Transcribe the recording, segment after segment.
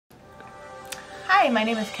Hi, my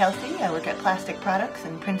name is Kelsey. I work at Plastic Products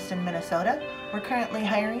in Princeton, Minnesota. We're currently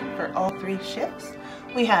hiring for all 3 shifts.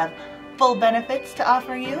 We have full benefits to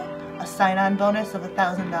offer you, a sign-on bonus of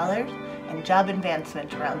 $1,000, and job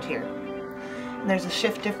advancement around here. And there's a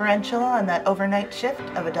shift differential on that overnight shift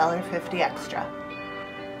of $1.50 extra.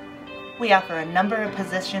 We offer a number of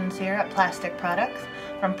positions here at Plastic Products,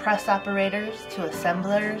 from press operators to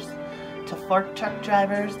assemblers to fork truck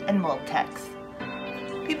drivers and mold techs.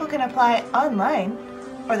 People can apply online,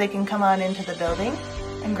 or they can come on into the building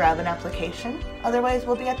and grab an application. Otherwise,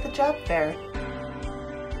 we'll be at the job fair.